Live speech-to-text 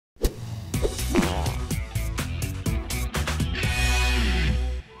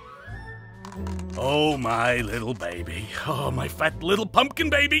Oh, my little baby. Oh, my fat little pumpkin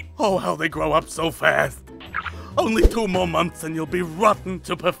baby. Oh, how they grow up so fast. Only 2 more months and you'll be rotten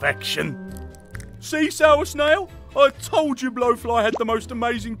to perfection. See, Sour Snail? I told you Blowfly had the most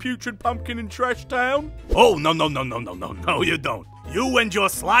amazing putrid pumpkin in Trash Town. Oh, no, you don't. You and your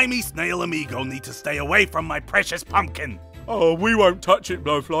slimy snail amigo need to stay away from my precious pumpkin. Oh, we won't touch it,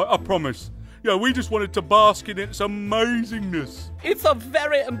 Blowfly, I promise. Yeah, we just wanted to bask in its amazingness. It's a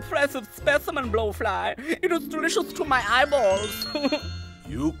very impressive specimen, Blowfly. It is delicious to my eyeballs.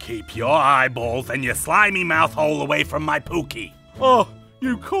 You keep your eyeballs and your slimy mouth hole away from my Pookie. Oh,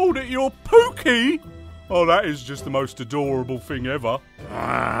 you called it your Pookie? Oh, that is just the most adorable thing ever.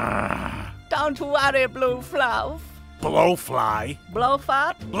 Don't worry, Blowfly. Blowfly?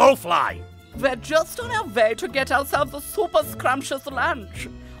 Blowfart? Blowfly! We're just on our way to get ourselves a super scrumptious lunch.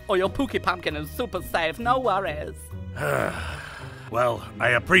 Oh, your Pookie pumpkin is super safe, no worries. Well,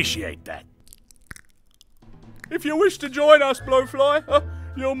 I appreciate that. If you wish to join us, Blowfly,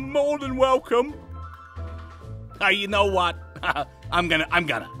 you're more than welcome. You know what? I'm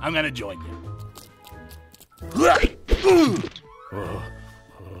gonna join you.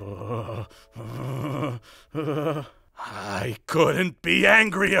 I couldn't be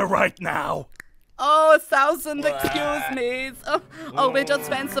angrier right now. Oh, 1,000 excuse me's. Oh, we just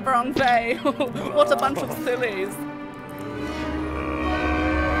went the wrong way. What a bunch of sillies.